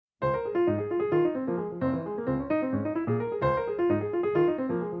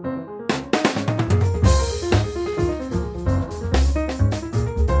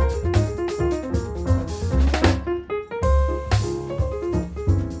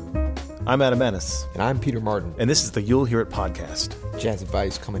I'm Adam Ennis. And I'm Peter Martin. And this is the You'll Hear It podcast. Jazz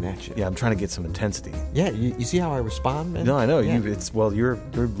advice coming at you. Yeah, I'm trying to get some intensity. Yeah, you see how I respond, man? No, I know. Yeah. You're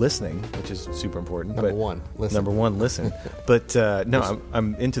listening, which is super important. Number one, listen. Number one, listen. But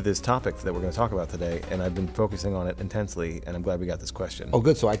I'm into this topic that we're going to talk about today, and I've been focusing on it intensely, and I'm glad we got this question. Oh,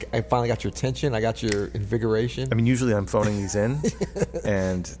 good. So I finally got your attention. I got your invigoration. I mean, usually I'm phoning these in,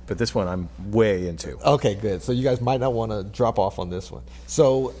 but this one I'm way into. Okay, good. So you guys might not want to drop off on this one.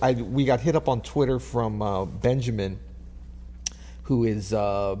 So we got hit up on Twitter from Benjamin, who is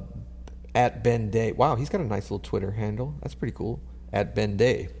at Ben Day. Wow, he's got a nice little Twitter handle. That's pretty cool. At Ben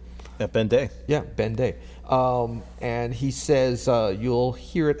Day. At Ben Day. Yeah, Ben Day. And he says, you'll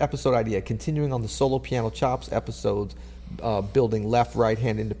hear it, episode idea. Continuing on the solo piano chops episodes, building left-right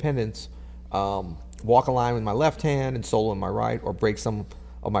hand independence. Walk a line with my left hand and solo in my right, or break some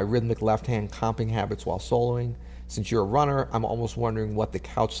of my rhythmic left hand comping habits while soloing. Since you're a runner, I'm almost wondering what the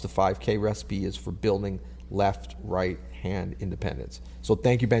Couch to 5K recipe is for building left-right hand independence. So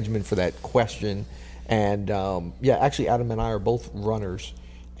thank you, Benjamin, for that question. And actually, Adam and I are both runners.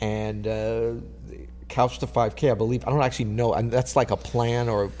 And Couch to 5K, I believe, I don't actually know. And that's like a plan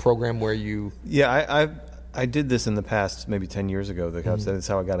or a program where you... Yeah, I did this in the past, maybe 10 years ago. That's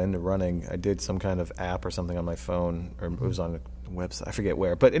how I got into running. I did some kind of app or something on my phone, or it was on a website. I forget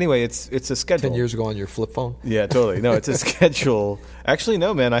where. But anyway, it's a schedule. 10 years ago on your flip phone? Yeah, totally. No, it's a schedule. Actually,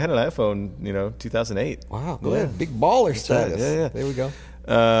 no, man. I had an iPhone, 2008. Wow, good. Yeah. Big baller status. Yeah. There we go.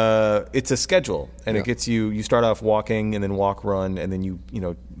 It's a schedule, and it gets you start off walking and then walk, run, and then you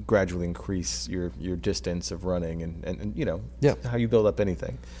gradually increase your distance of running and how you build up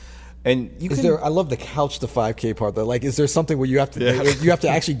anything. And I love the couch to 5K part though. Like, is there something where you have to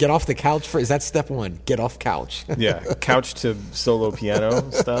actually get off the couch for? Is that step one? Get off couch. Yeah, couch to solo piano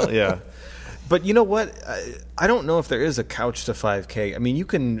style. Yeah, but you know what? I don't know if there is a couch to 5K. I mean, you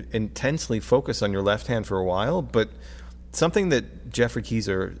can intensely focus on your left hand for a while, but something that Jeffrey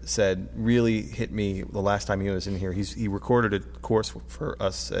Keyser said really hit me the last time he was in here. He recorded a course for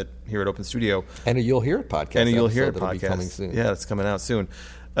us here at Open Studio, and a You'll Hear It podcast. And a You'll Hear It podcast be coming soon. Yeah, it's coming out soon.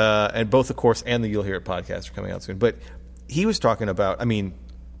 And both the course and the You'll Hear It podcast are coming out soon. But he was talking about,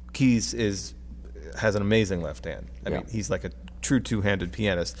 Keys has an amazing left hand. I mean, he's like a true two-handed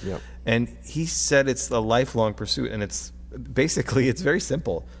pianist. Yeah. And he said it's a lifelong pursuit, and it's very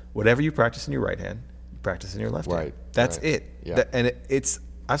simple. Whatever you practice in your right hand, you practice in your left hand. That's it. Yeah.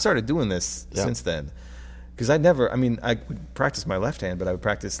 I've started doing this since then. Because I would practice my left hand, but I would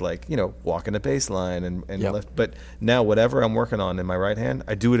practice walking the bass line and left. But now whatever I'm working on in my right hand,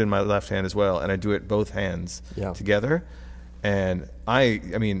 I do it in my left hand as well, and I do it both hands together. And I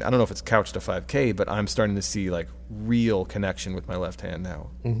don't know if it's couch to 5K, but I'm starting to see real connection with my left hand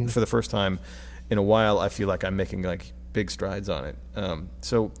now. Mm-hmm. For the first time in a while, I feel like I'm making big strides on it.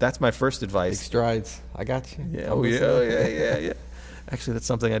 So that's my first advice. Big strides. I got you. Yeah. Actually, that's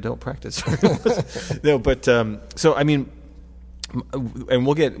something I don't practice. No, but and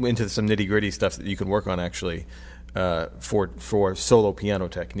we'll get into some nitty gritty stuff that you can work on actually for solo piano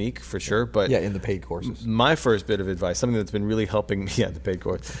technique for sure. But in the paid courses. My first bit of advice, something that's been really helping me, the paid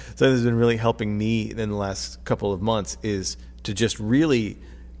course, something that's been really helping me in the last couple of months is to just really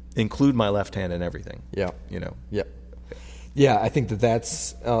include my left hand in everything. Yeah. Yeah, I think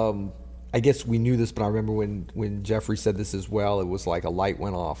that's. I guess we knew this, but I remember when Jeffrey said this as well, it was like a light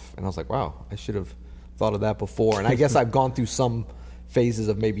went off. And I was like, wow, I should have thought of that before. And I guess I've gone through some phases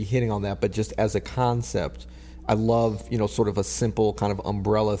of maybe hitting on that, but just as a concept, I love, sort of a simple kind of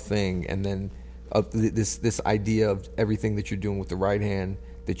umbrella thing. And then this idea of everything that you're doing with the right hand,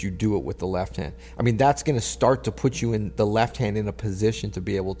 that you do it with the left hand. That's going to start to put you in the left hand in a position to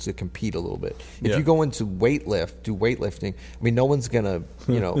be able to compete a little bit. If you go into weightlifting, no one's going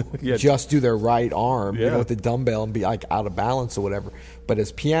to, just do their right arm, with the dumbbell and be out of balance or whatever. But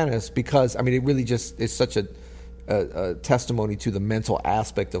as pianists, because, it really just is such a testimony to the mental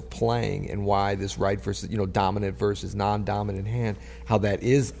aspect of playing and why this right versus, dominant versus non-dominant hand, how that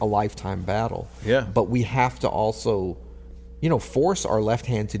is a lifetime battle. Yeah. But we have to also... force our left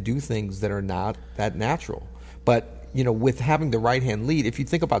hand to do things that are not that natural. But, with having the right hand lead, if you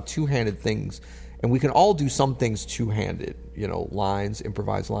think about two-handed things, and we can all do some things two-handed, lines,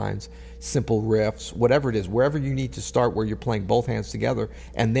 improvised lines, simple riffs, whatever it is, wherever you need to start where you're playing both hands together,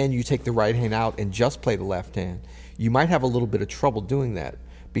 and then you take the right hand out and just play the left hand, you might have a little bit of trouble doing that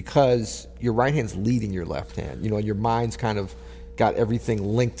because your right hand's leading your left hand, and your mind's kind of got everything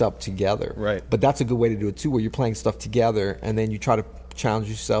linked up together. Right. But that's a good way to do it too, where you're playing stuff together and then you try to challenge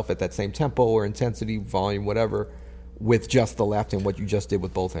yourself at that same tempo or intensity, volume, whatever, with just the left and what you just did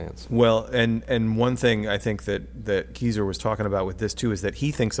with both hands. Well, and one thing I think that Kieser was talking about with this too is that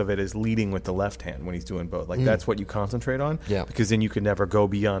he thinks of it as leading with the left hand when he's doing both. Like that's what you concentrate on, because then you can never go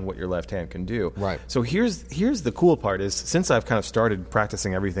beyond what your left hand can do. Right. So here's the cool part is, since I've kind of started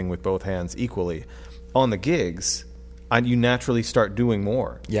practicing everything with both hands equally, on the gigs, you naturally start doing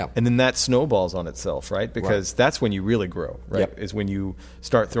more. Yeah. And then that snowballs on itself, right? Because that's when you really grow, right? Yep. Is when you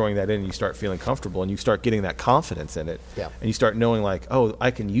start throwing that in and you start feeling comfortable and you start getting that confidence in it. Yeah. And you start knowing like, oh,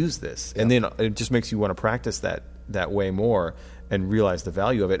 I can use this. Yeah. And then it just makes you want to practice that way more and realize the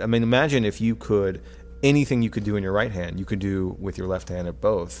value of it. I mean, imagine if you could, anything you could do in your right hand, you could do with your left hand at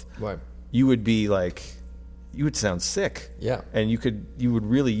both. Right. You would be like, you would sound sick. Yeah. And you would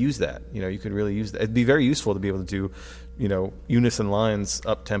really use that. You could really use that. It'd be very useful to be able to do, unison lines,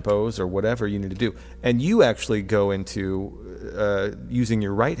 up tempos, or whatever you need to do. And you actually go into using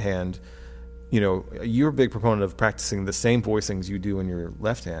your right hand. You're a big proponent of practicing the same voicings you do in your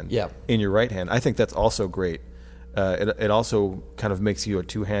left hand in your right hand. I think that's also great. It also kind of makes you a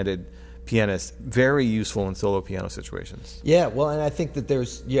two-handed pianist, very useful in solo piano situations. Yeah, well, and I think that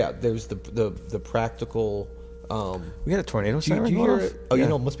there's the practical. We got a tornado siren. Do you hear it? Oh,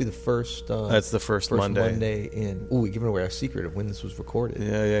 it must be the first. That's the first Monday in. Oh, we're giving away our secret of when this was recorded.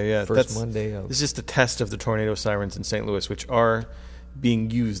 Yeah. First Monday of. This is just a test of the tornado sirens in St. Louis, which are being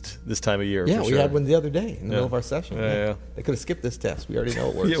used this time of year. Yeah, for we had one the other day in the middle of our session. Yeah. They could have skipped this test. We already know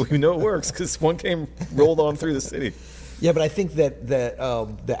it works. Yeah, we know it works because one rolled on through the city. Yeah, but I think that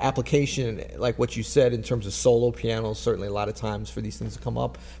the application, like what you said in terms of solo piano, certainly a lot of times for these things to come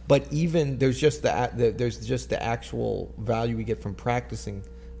up. But even there's just the actual value we get from practicing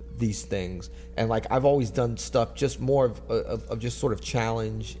these things. And like I've always done stuff just more of just sort of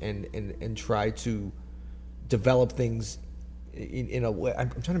challenge and try to develop things in a way.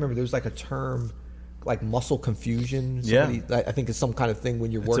 I'm trying to remember. There's like a term. Like muscle confusion. I think it's some kind of thing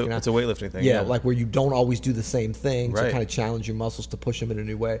when you're working out. It's a weightlifting thing. Yeah, like where you don't always do the same thing to right. kind of challenge your muscles to push them in a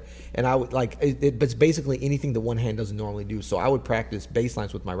new way. And I would but it's basically anything that one hand doesn't normally do. So I would practice bass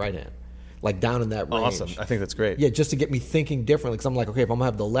lines with my right hand, like down in that range. Awesome. I think that's great. Yeah, just to get me thinking differently. Because I'm like, okay, if I'm going to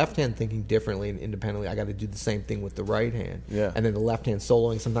have the left hand thinking differently and independently, I got to do the same thing with the right hand. Yeah. And then the left hand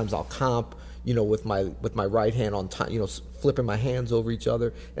soloing. Sometimes I'll comp, with my right hand on time, flipping my hands over each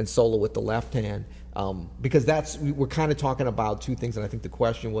other and solo with the left hand. Because we're kind of talking about two things, and I think the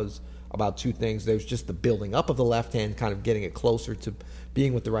question was about two things. There's just the building up of the left hand, kind of getting it closer to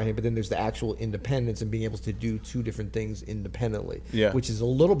being with the right hand, but then there's the actual independence and being able to do two different things independently, which is a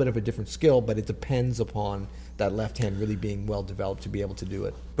little bit of a different skill, but it depends upon that left hand really being well developed to be able to do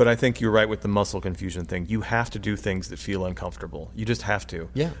it. But I think you're right with the muscle confusion thing. You have to do things that feel uncomfortable. You just have to.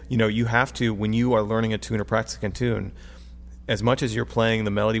 Yeah. You have to, when you are learning a tune or practicing a tune, as much as you're playing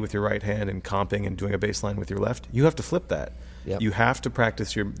the melody with your right hand and comping and doing a bass line with your left, you have to flip that. Yep. You have to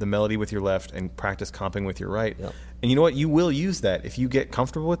practice the melody with your left and practice comping with your right. Yep. And you know what? You will use that. If you get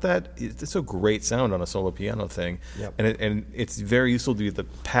comfortable with that, it's a great sound on a solo piano thing. Yep. And it's very useful to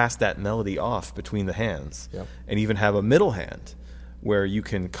pass that melody off between the hands. Yep. And even have a middle hand where you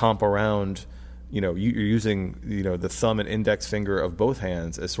can comp around. You're using the thumb and index finger of both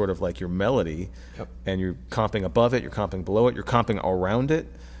hands as sort of like your melody, and you're comping above it, you're comping below it, you're comping around it.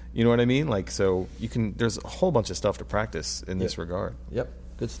 You know what I mean? Like, so there's a whole bunch of stuff to practice in this regard. Yep,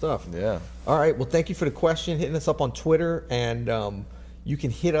 good stuff. Yeah. All right, well, thank you for the question, hitting us up on Twitter, and you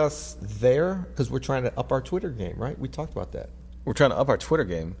can hit us there because we're trying to up our Twitter game, right? We talked about that. We're trying to up our Twitter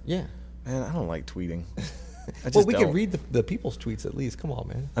game. Yeah. Man, I don't like tweeting. Well, we can read the people's tweets at least. Come on,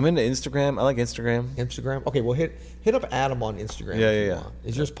 man. I'm into Instagram. I like Instagram. Instagram? Okay, well, hit up Adam on Instagram. Yeah.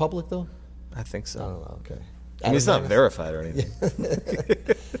 Is yours public, though? I think so. I don't know, okay. I mean, it's not verified or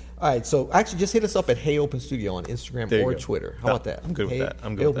anything. All right, so actually just hit us up at Hey Open Studio on Instagram or Twitter. How about that? I'm good with that.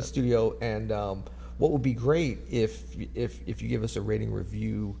 I'm good Hey with Open that. Studio, and what would be great if you give us a rating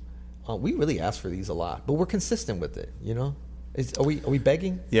review. We really ask for these a lot, but we're consistent with it. Are we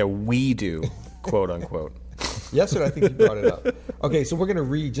begging? Yeah, we do, quote unquote. Yesterday, I think you brought it up. Okay, so we're going to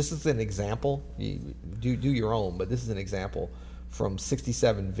read, just as an example, you do your own, but this is an example from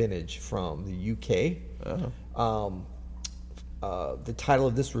 67 Vintage from the UK. The title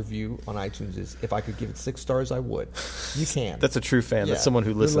of this review on iTunes is, "If I could give it 6 stars, I would." You can. That's a true fan. Yeah. That's someone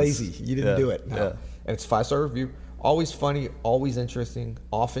who listens. You're lazy. You didn't do it. No. Yeah. And it's a 5-star review. Always funny, always interesting,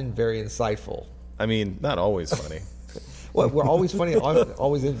 often very insightful. I mean, not always funny. Well, we're always funny,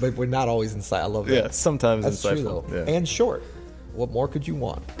 always but we're not always insightful. I love that. Yeah, sometimes That's insightful. true, though. Yeah. And short. What more could you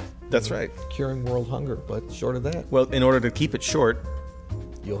want? That's right. Curing world hunger, but short of that, Well, in order to keep it short,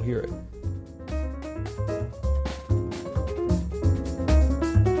 you'll hear it.